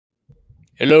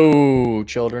Hello,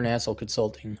 children. Asshole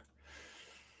Consulting.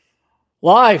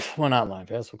 Live. Well, not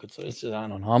live. Asshole Consulting. I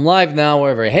don't know. I'm live now,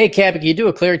 wherever. Hey, Cappy, can you do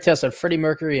a Clarey test on Freddie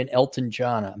Mercury and Elton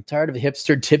John? I'm tired of the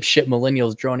hipster dipshit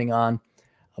millennials droning on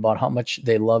about how much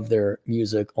they love their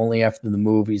music only after the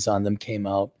movies on them came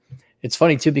out. It's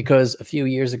funny, too, because a few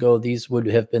years ago, these would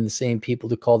have been the same people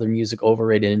to call their music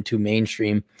overrated and too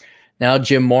mainstream. Now,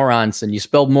 Jim Moronson. You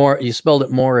spelled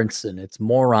it Moronson. It's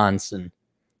Moronson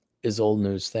is old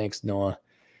news. Thanks, Noah.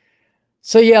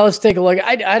 So yeah, let's take a look.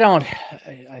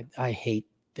 I hate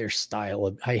their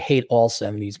style. I hate all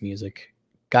 70s music.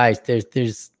 Guys,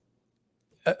 there's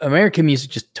American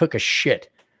music just took a shit.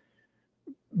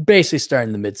 Basically starting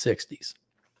in the mid 60s.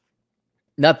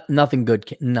 Nothing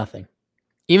good, nothing.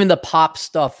 Even the pop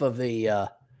stuff of the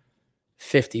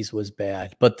 50s was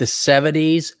bad, but the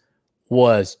 70s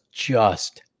was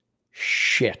just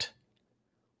shit.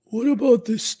 What about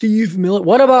the Steve Miller?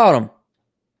 What about him?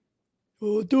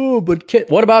 Oh, dude, but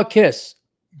what about Kiss?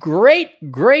 Great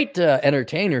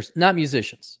entertainers, not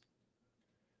musicians.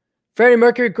 Freddie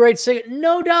Mercury, great singer.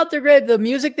 No doubt they're great. The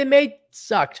music they made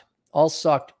sucked. All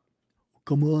sucked.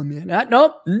 Come on, man.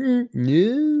 Nope.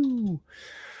 No.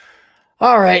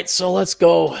 All right, so let's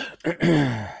go.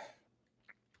 What's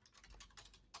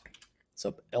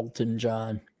up, Elton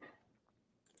John?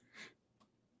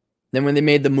 Then when they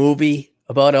made the movie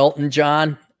about Elton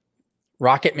John,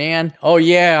 Rocket Man. Oh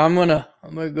yeah, I'm gonna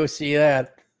go see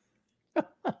that.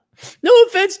 No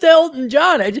offense to Elton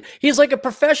John. He's like a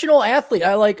professional athlete.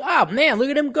 Oh man,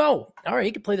 look at him go. All right,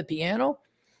 he can play the piano.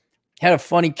 Had a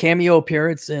funny cameo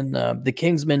appearance in The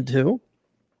Kingsman too.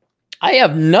 I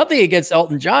have nothing against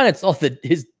Elton John. It's all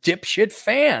his dipshit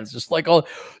fans. Just like, oh,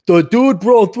 the dude,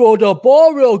 bro, throw the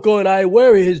ball real good. I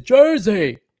wear his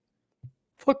jersey.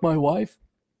 Fuck my wife.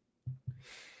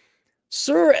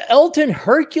 Sir Elton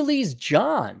Hercules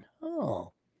John.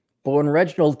 Oh. Born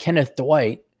Reginald Kenneth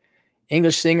Dwight.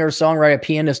 English singer, songwriter,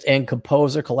 pianist, and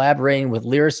composer, collaborating with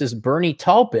lyricist Bernie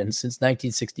Taupin since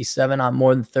 1967 on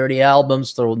more than 30 albums,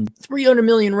 sold 300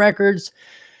 million records.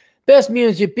 Best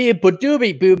music, be it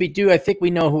doobie booby doo. I think we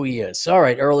know who he is. All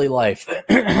right, early life.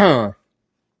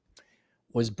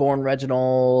 Was born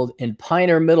Reginald in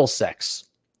Pioneer, Middlesex,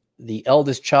 the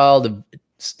eldest child of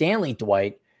Stanley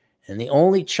Dwight and the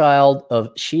only child of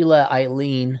Sheila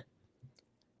Eileen,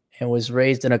 and was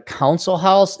raised in a council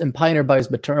house in Pioneer by his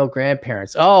maternal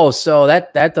grandparents. Oh, so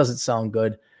that doesn't sound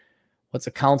good. What's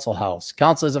a council house?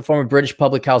 Council is a form of British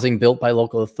public housing built by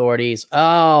local authorities.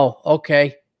 Oh,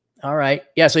 okay. All right.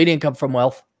 Yeah, so he didn't come from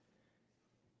wealth.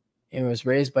 He was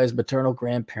raised by his maternal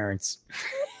grandparents.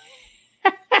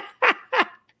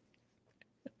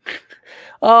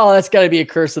 Oh, that's got to be a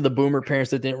curse of the boomer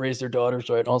parents that didn't raise their daughters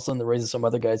right. All of a sudden they're raising some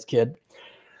other guy's kid.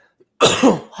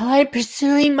 I'm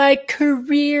pursuing my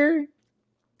career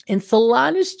in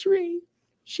salonistry.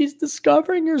 She's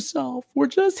discovering herself. We're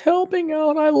just helping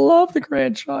out. I love the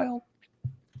grandchild.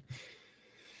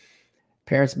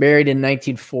 Parents married in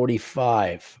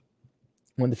 1945.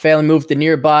 When the family moved to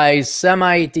nearby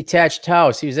semi-detached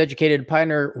house, he was educated at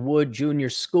Pioneer Wood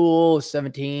Junior School,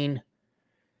 17.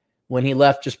 When he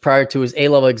left just prior to his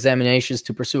A-level examinations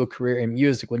to pursue a career in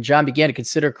music. When John began to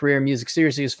consider a career in music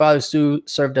seriously, his father, Stu,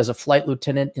 served as a flight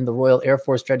lieutenant in the Royal Air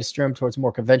Force, tried to steer him towards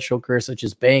more conventional careers such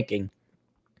as banking.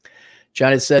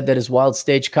 John had said that his wild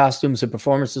stage costumes and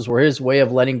performances were his way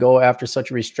of letting go after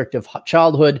such a restrictive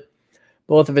childhood.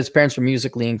 Both of his parents were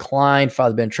musically inclined.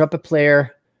 Father been a trumpet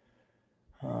player.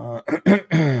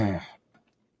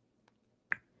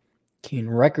 Keen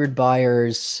record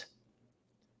buyers.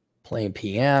 Playing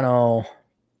piano,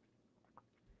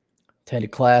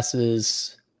 attended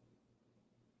classes.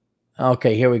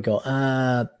 Okay, here we go.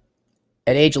 At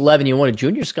age 11, you won a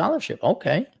junior scholarship.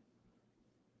 Okay.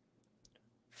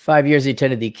 5 years he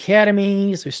attended the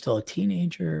academy. So he's still a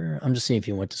teenager. I'm just seeing if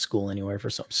he went to school anywhere for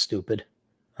something stupid.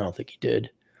 I don't think he did.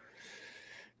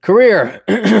 Career,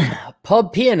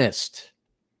 pub pianist.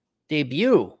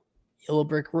 Debut, Yellow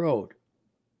Brick Road.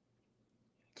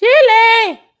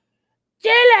 Chile!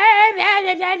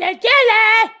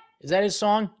 Is that his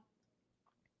song?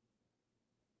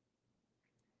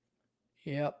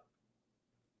 Yep.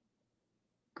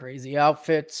 Crazy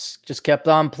Outfits. Just kept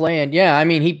on playing. Yeah, I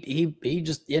mean,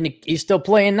 he's still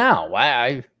playing now.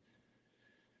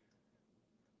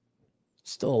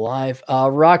 Still alive.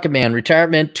 Rocket Man,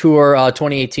 retirement tour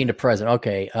 2018 to present.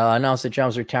 Okay. Announced that John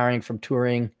was retiring from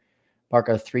touring. Mark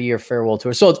a 3-year farewell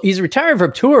tour. So he's retiring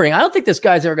from touring. I don't think this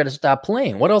guy's ever going to stop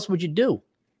playing. What else would you do?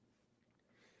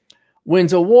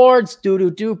 Wins awards.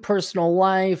 Personal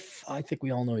life. I think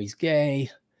we all know he's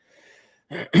gay.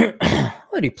 What,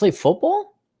 did he play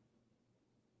football?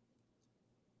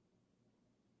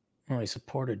 Oh, he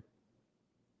supported.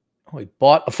 Oh, he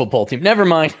bought a football team. Never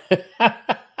mind.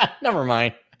 Never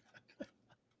mind.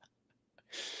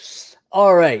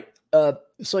 All right.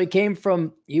 So he came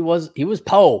from. He was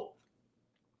Poe.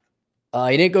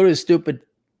 He didn't go to a stupid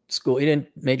school. He didn't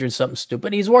major in something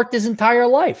stupid. He's worked his entire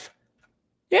life.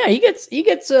 Yeah, he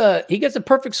gets a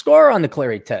perfect score on the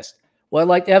Clarey test. Would I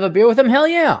like to have a beer with him? Hell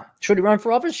yeah. Should he run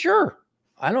for office? Sure.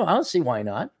 I don't see why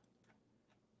not.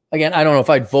 Again, I don't know if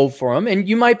I'd vote for him, and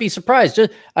you might be surprised.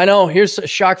 I know, here's a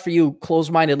shock for you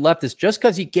closed-minded leftists. Just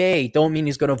because he's gay don't mean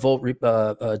he's going to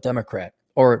vote Democrat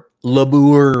or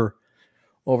Labour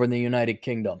over in the United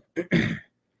Kingdom.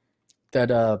 That,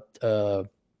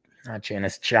 not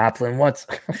Janis Joplin, what's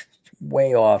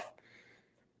way off.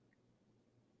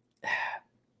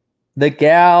 The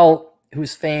gal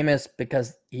who's famous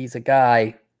because he's a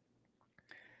guy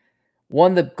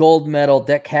won the gold medal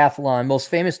decathlon, most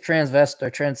famous transvestite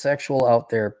or transsexual out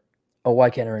there. Oh, why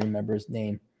can't I remember his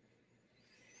name?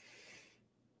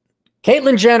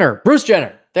 Caitlyn Jenner, Bruce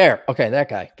Jenner. There. Okay, that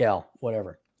guy, gal,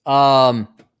 whatever.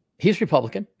 He's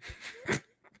Republican.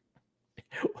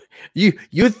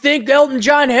 You think Elton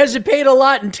John hasn't paid a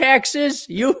lot in taxes?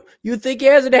 You think he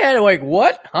hasn't had it? Like,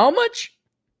 what? How much?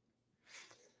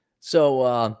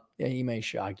 So yeah, he may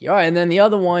shock you. All right, and then the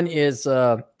other one is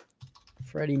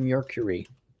Freddie Mercury.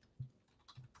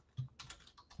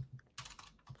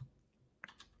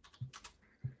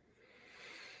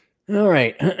 All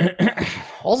right.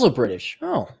 Also British.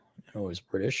 Oh, I know it was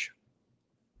British.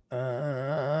 Come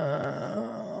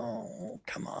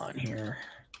on here.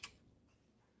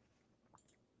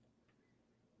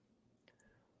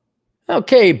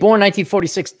 Okay, born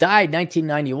 1946, died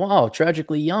 1991. Oh,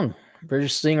 tragically young.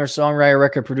 British singer, songwriter,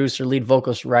 record producer, lead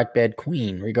vocalist, rock band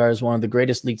Queen, regarded as one of the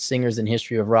greatest lead singers in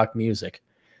history of rock music.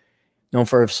 Known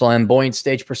for his flamboyant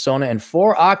stage persona and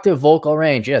 4-octave vocal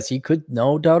range. Yes, he could,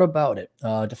 no doubt about it.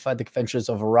 Defied the conventions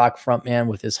of a rock frontman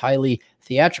with his highly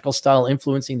theatrical style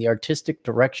influencing the artistic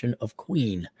direction of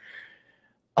Queen.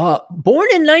 Born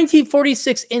in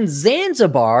 1946 in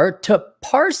Zanzibar to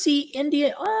Parsi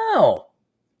Indian. Oh,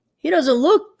 he doesn't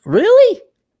look, really?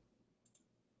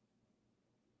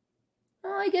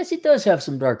 Well, I guess he does have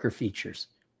some darker features.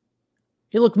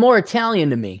 He looked more Italian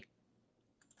to me.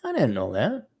 I didn't know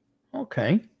that.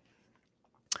 Okay.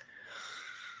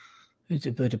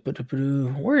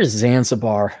 Where is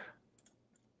Zanzibar?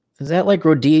 Is that like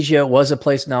Rhodesia? It was a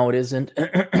place, now it isn't.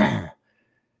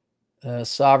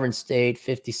 Sovereign state,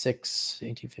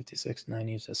 1856,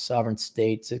 90. It's a sovereign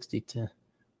state, 62.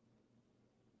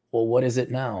 Well, what is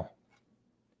it now?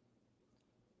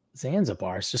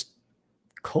 Zanzibar. It's just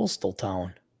coastal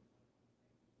town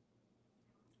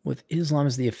with Islam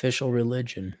as the official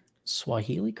religion.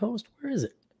 Swahili coast? Where is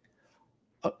it?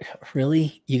 Oh,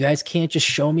 really? You guys can't just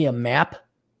show me a map?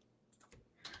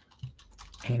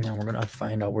 Hang on, we're going to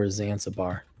find out where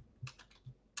Zanzibar.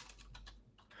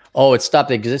 Oh, it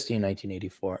stopped existing in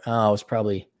 1984. Oh, it was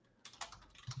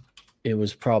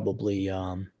probably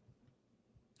oh,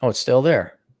 it's still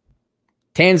there.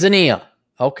 Tanzania.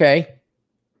 Okay.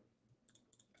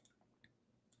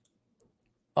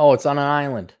 Oh, it's on an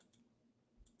island.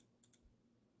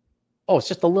 Oh, it's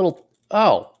just a little.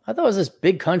 Oh, I thought it was this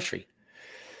big country.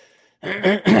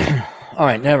 All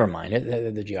right, never mind.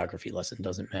 The geography lesson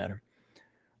doesn't matter.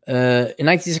 In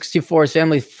 1964, his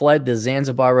family fled the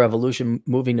Zanzibar Revolution,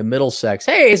 moving to Middlesex.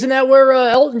 Hey, isn't that where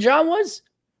Elton John was?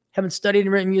 Having studied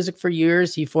and written music for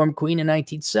years, he formed Queen in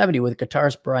 1970 with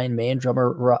guitarist Brian May and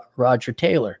drummer Roger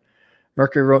Taylor.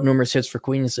 Mercury wrote numerous hits for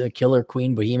Queen, Killer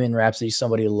Queen, Bohemian Rhapsody,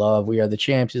 Somebody to Love, We Are the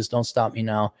Champions, Don't Stop Me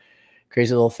Now,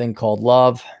 Crazy Little Thing Called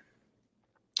Love.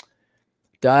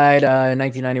 Died in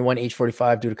 1991, age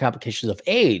 45, due to complications of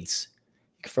AIDS.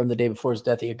 From the day before his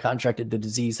death, he had contracted the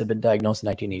disease, had been diagnosed in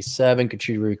 1987,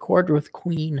 continued to record with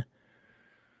Queen.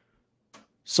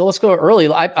 So let's go early.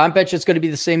 I bet you it's going to be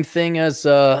the same thing as,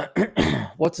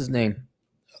 what's his name?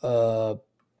 Elton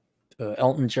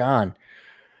John.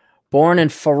 Born in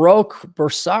Farouk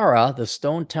Bursara, the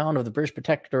stone town of the British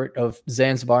Protectorate of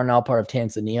Zanzibar, now part of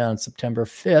Tanzania, on September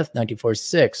 5th,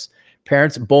 1946.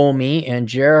 Parents Bomi and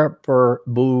Jer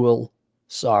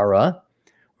Sara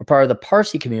were part of the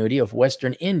Parsi community of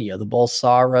Western India. The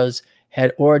Bulsaras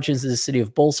had origins in the city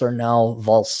of Bulsar, now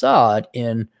Valsad,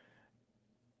 in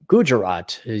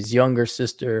Gujarat. His younger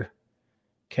sister,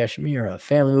 Kashmira.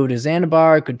 Family moved to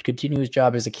Zanzibar, could continue his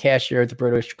job as a cashier at the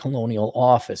British Colonial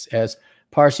Office. As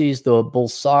Parsis, the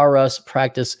Bulsaras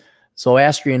practice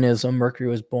Zoroastrianism. Mercury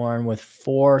was born with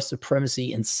 4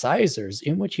 supremacy incisors,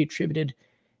 in which he attributed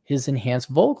his enhanced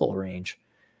vocal range.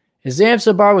 His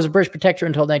Zanzibar was a British protectorate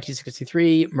until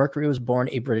 1963. Mercury was born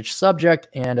a British subject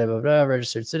and a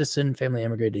registered citizen. Family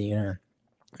emigrated to the United.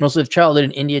 Most of his childhood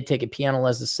in India, taking piano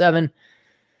lessons at 7.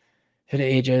 At the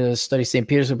age of study St.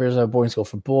 Peter's boarding school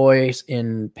for boys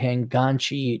in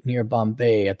Panganchi near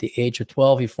Bombay. At the age of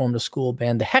 12, he formed a school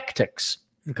band, the Hectics,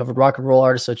 and covered rock and roll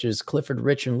artists such as Clifford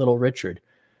Rich and Little Richard.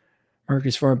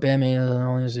 Mercury's former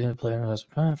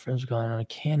bandmate, friends going on a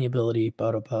canny ability,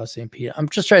 about St. Peter. I'm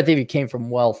just trying to think if he came from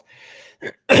wealth.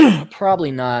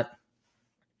 Probably not,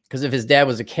 because if his dad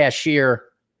was a cashier,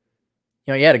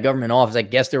 you know, he had a government office. I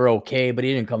guess they were okay, but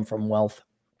he didn't come from wealth.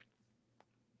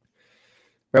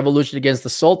 Revolution against the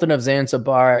Sultan of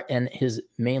Zanzibar and his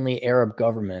mainly Arab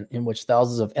government, in which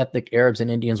thousands of ethnic Arabs and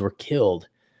Indians were killed.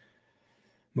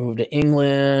 Moved to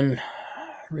England,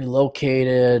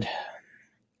 relocated.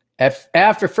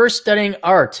 After first studying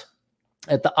art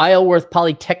at the Isleworth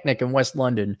Polytechnic in West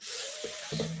London,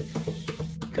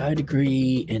 got a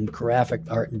degree in graphic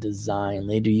art and design.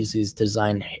 Later used to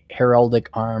design heraldic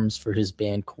arms for his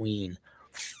band Queen.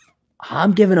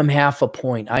 I'm giving him half a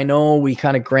point. I know we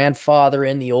kind of grandfather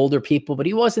in the older people, but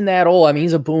he wasn't that old. I mean,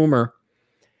 he's a boomer,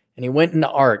 and he went into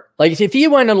art. Like, if he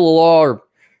went into law or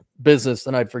business,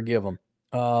 then I'd forgive him.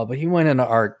 But he went into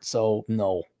art, so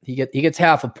no. He gets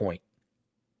half a point.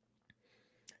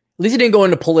 At least he didn't go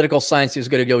into political science. He was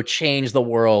going to go change the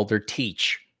world or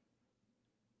teach.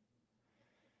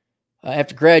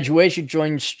 After graduation,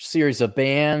 joined a series of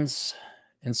bands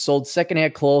and sold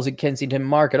secondhand clothes at Kensington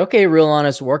Market. Okay, real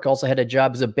honest work. Also had a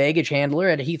job as a baggage handler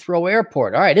at Heathrow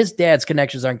Airport. All right, his dad's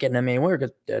connections aren't getting him anywhere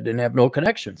because dad didn't have no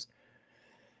connections.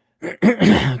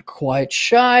 Quite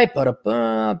shy, but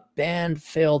band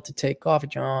failed to take off.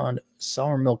 John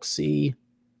Sour Milk Sea,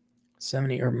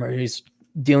 70 or he's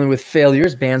dealing with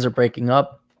failures. Bands are breaking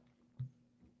up.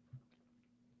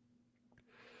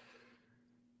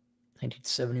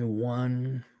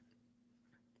 1971.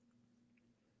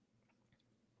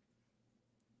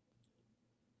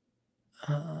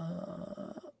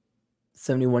 Uh,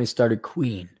 71, he started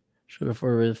Queen. Sugar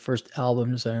for his first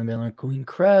album, designing a band like Queen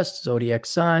Crest, Zodiac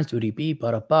Signs, Duty B,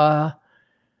 Ba-da-ba.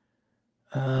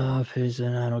 I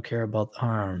don't care about the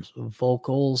arms.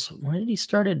 Vocals. When did he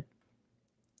started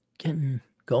getting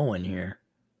going here?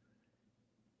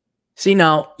 See,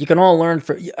 now you can all learn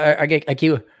for. I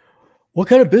keep. What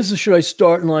kind of business should I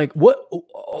start? And like,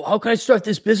 how can I start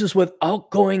this business without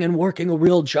going and working a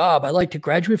real job? I like to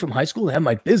graduate from high school and have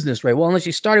my business, right? Well, unless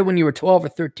you started when you were 12 or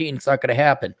 13, it's not going to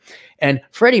happen. And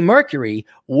Freddie Mercury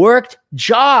worked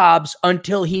jobs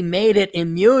until he made it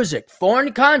in music.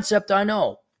 Foreign concept, I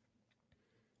know.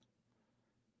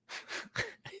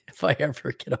 If I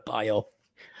ever get a bio,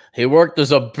 he worked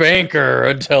as a banker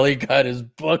until he got his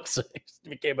books and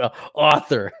became an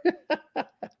author.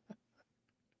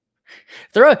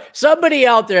 Somebody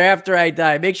out there after I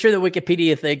die, make sure the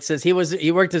Wikipedia thing says he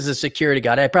worked as a security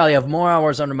guard. I probably have more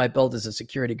hours under my belt as a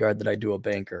security guard than I do a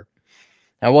banker.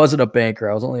 I wasn't a banker.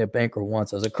 I was only a banker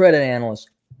once. I was a credit analyst.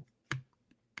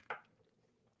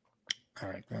 All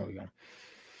right, there we go.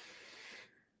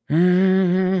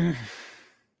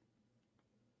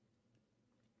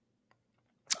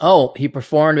 Oh, he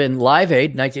performed in Live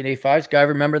Aid 1985. Guy,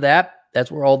 remember that?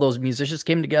 That's where all those musicians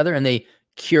came together and they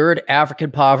cured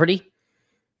African poverty.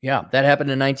 Yeah, that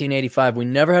happened in 1985. We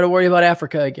never had to worry about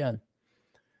Africa again.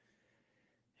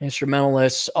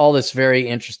 Instrumentalists, all this very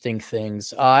interesting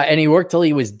things. And he worked till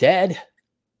he was dead.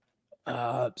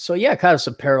 So yeah, kind of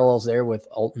some parallels there with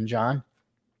Elton John.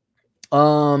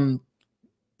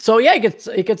 So yeah,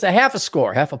 it gets a half a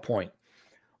score, half a point.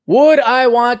 Would I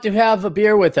want to have a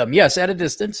beer with him? Yes, at a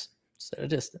distance. Just at a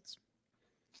distance.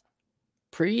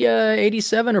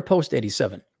 Pre-87 or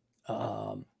post-87?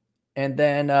 And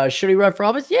then should he run for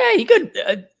office? Yeah, he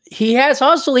could. He has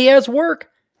hustle. He has work.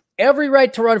 Every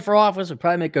right to run for office. Would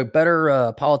probably make a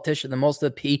better politician than most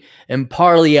of the P in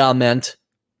Parliament,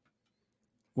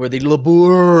 where the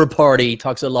Labour Party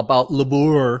talks about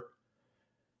Labour.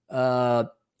 And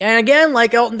again,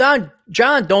 like Elton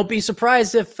John, don't be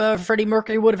surprised if Freddie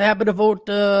Mercury would have happened to vote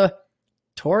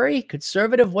Tory,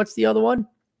 conservative. What's the other one?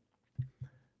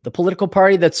 The political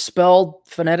party that's spelled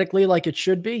phonetically like it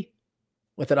should be,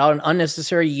 without an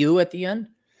unnecessary U at the end.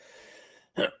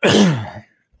 Why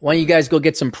don't you guys go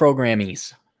get some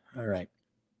programmies? All right.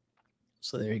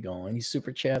 So there you go. Any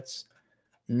super chats?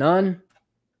 None.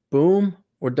 Boom.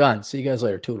 We're done. See you guys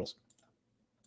later. Toodles.